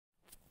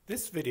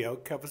This video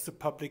covers the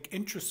public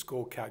interest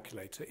score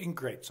calculator in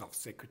GreatSoft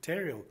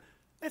Secretarial.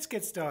 Let's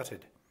get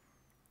started.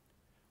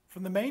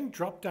 From the main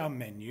drop-down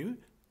menu,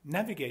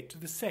 navigate to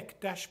the SEC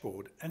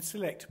dashboard and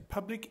select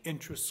Public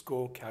Interest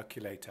Score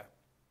Calculator.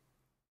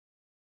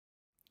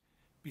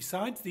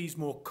 Besides these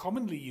more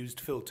commonly used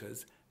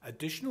filters,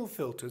 additional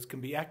filters can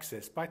be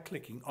accessed by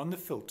clicking on the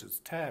Filters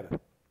tab.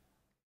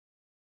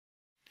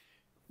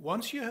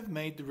 Once you have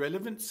made the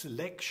relevant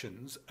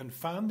selections and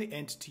found the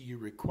entity you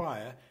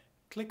require,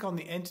 click on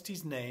the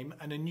entity's name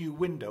and a new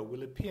window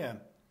will appear.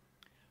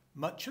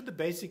 Much of the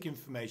basic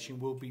information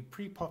will be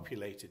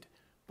pre-populated,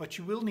 but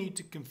you will need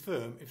to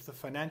confirm if the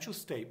financial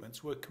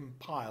statements were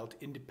compiled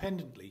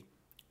independently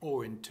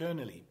or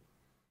internally.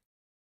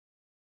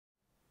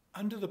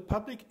 Under the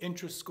Public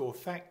Interest Score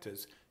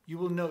factors, you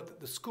will note that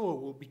the score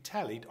will be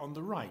tallied on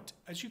the right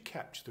as you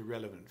capture the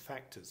relevant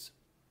factors.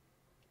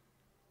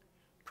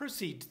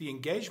 Proceed to the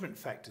Engagement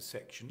Factor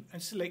section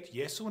and select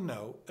Yes or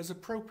No as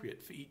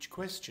appropriate for each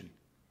question.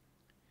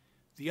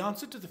 The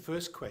answer to the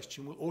first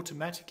question will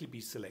automatically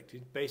be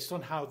selected based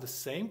on how the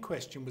same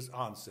question was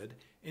answered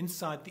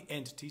inside the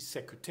entity's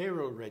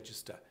secretarial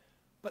register,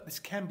 but this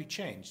can be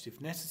changed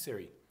if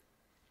necessary.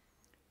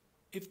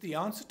 If the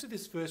answer to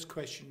this first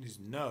question is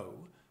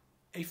no,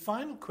 a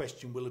final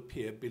question will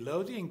appear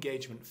below the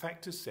Engagement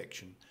Factors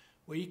section,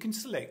 where you can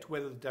select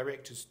whether the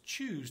directors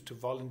choose to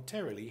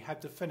voluntarily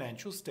have the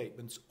financial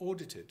statements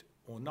audited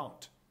or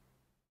not.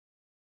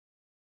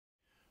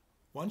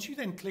 Once you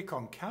then click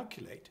on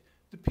Calculate,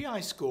 the PI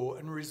score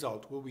and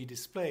result will be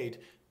displayed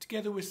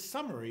together with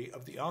summary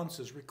of the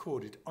answers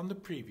recorded on the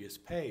previous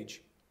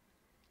page.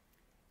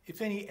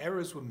 If any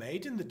errors were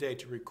made in the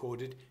data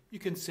recorded, you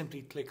can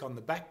simply click on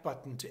the back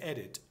button to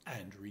edit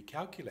and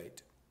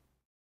recalculate.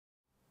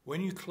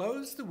 When you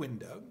close the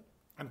window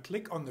and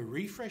click on the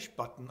refresh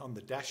button on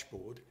the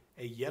dashboard,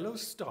 a yellow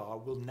star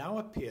will now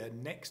appear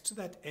next to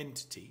that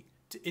entity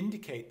to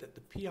indicate that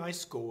the PI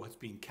score has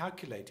been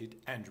calculated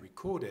and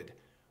recorded,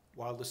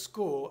 while the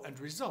score and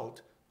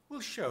result will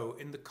show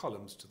in the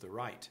columns to the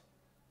right.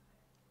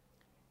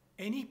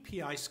 Any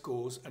PI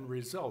scores and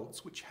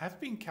results which have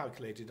been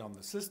calculated on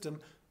the system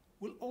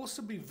will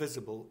also be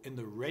visible in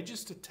the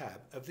Register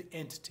tab of the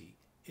entity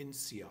in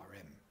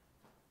CRM.